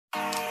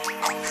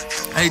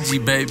AG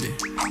baby,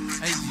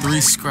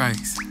 3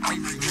 strikes.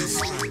 This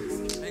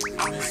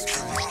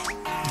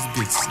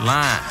bitch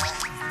lying.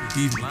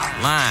 He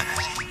lying.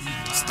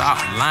 Stop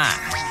lying.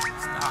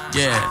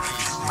 Yeah.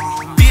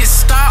 Bitch,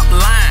 stop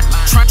lying.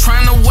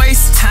 Tryna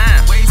waste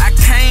time. I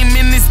came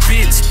in this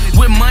bitch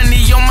with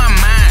money on my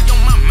mind.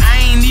 I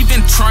ain't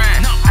even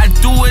trying. I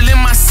do it in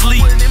my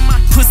sleep.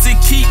 Pussy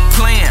keep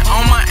playing.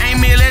 On my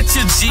aim it at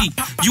your G.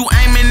 You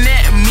aiming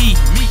at me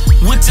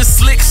with your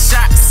slick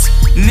shots.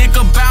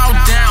 Nigga, bow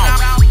down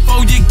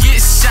before you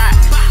get shot.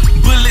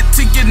 Bullet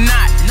to your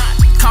knot.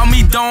 Call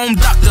me Dome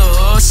Doctor.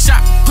 Shot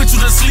put you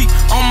to sleep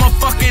on my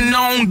fucking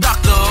own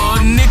doctor.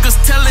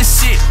 Niggas telling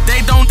shit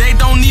they don't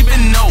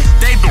even know.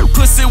 They do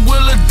pussy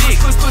will a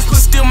dick,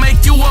 still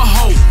make you a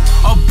hoe.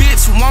 A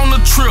bitch want a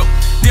trip,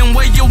 then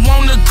where you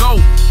wanna go?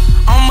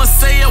 I'ma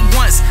say it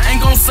once,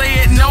 ain't gon'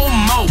 say it no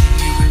more.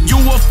 You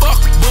a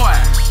fuck boy,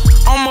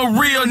 I'm a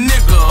real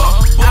nigga.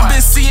 I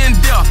been seeing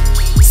death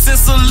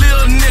since a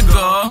little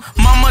nigga.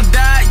 Mama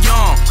died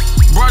young,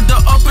 brother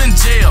up in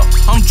jail.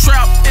 I'm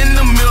trapped in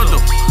the middle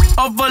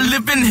of a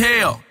living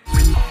hell.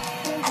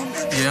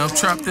 Yeah, I'm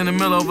trapped in the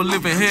middle of a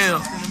living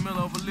hell.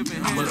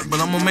 But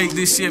I'ma make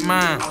this shit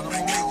mine.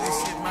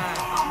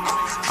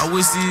 I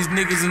wish these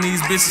niggas and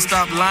these bitches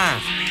stop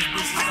lying.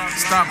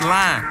 Stop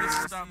lying.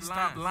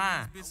 Stop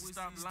lying.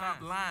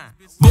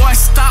 Boy,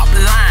 stop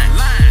lying.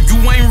 You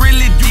ain't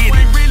really did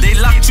it. They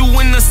locked you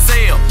in the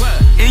cell,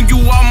 and you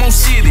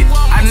almost shit it.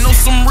 I know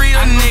some real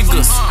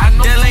niggas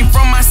that ain't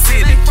from my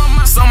city.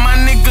 Some of my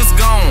niggas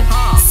gone,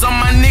 some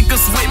of my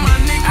niggas with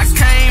me. I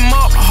came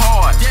up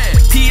hard,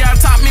 P.I.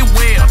 taught me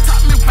well.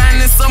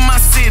 Finest of my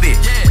city,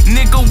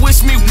 nigga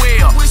wish me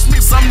well.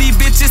 Some of these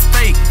bitches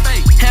fake,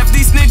 half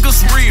these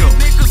niggas real.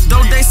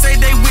 Though they say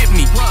they with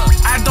me,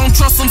 I don't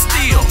trust them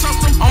still.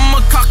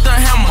 I'ma cock the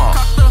hammer,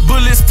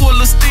 bullets full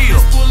of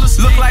steel.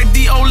 Look like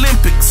the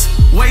Olympics,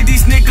 way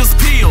these niggas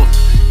peeled.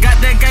 Got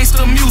that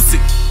gangster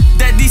music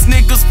that these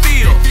niggas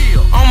feel.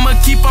 I'ma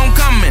keep on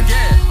coming,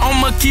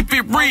 I'ma keep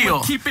it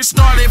real.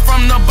 Started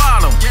from the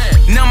bottom,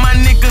 now my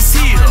niggas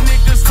here.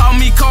 Call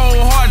me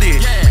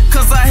cold-hearted,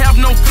 cause I have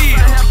no fear.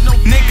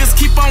 Niggas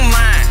keep on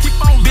lying,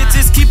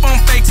 bitches keep on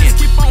faking.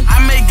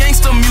 I make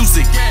gangster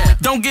music,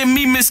 don't get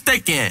me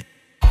mistaken.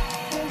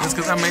 That's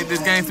cause I make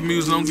this gangster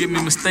music, don't get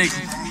me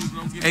mistaken.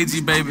 AG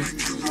baby,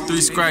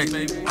 3 strikes,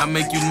 I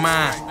make you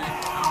mine.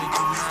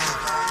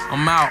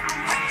 I'm out.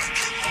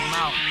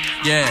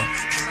 Yeah.